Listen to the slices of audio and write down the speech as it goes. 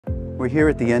We're here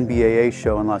at the NBAA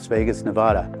show in Las Vegas,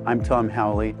 Nevada. I'm Tom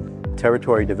Howley,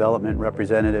 Territory Development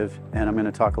Representative, and I'm going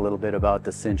to talk a little bit about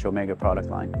the Cinch Omega product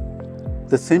line.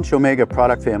 The Cinch Omega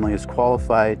product family is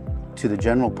qualified to the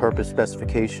general purpose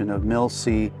specification of MIL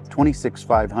C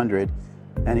 26500,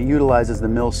 and it utilizes the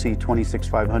MIL C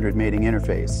 26500 mating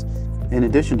interface. In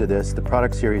addition to this, the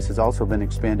product series has also been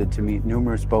expanded to meet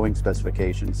numerous Boeing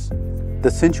specifications.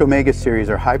 The Cinch Omega series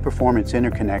are high-performance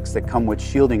interconnects that come with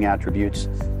shielding attributes,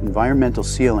 environmental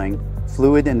sealing,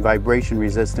 fluid and vibration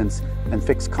resistance, and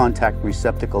fixed contact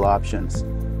receptacle options.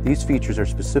 These features are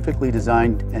specifically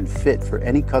designed and fit for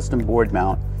any custom board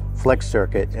mount, flex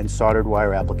circuit, and soldered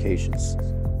wire applications.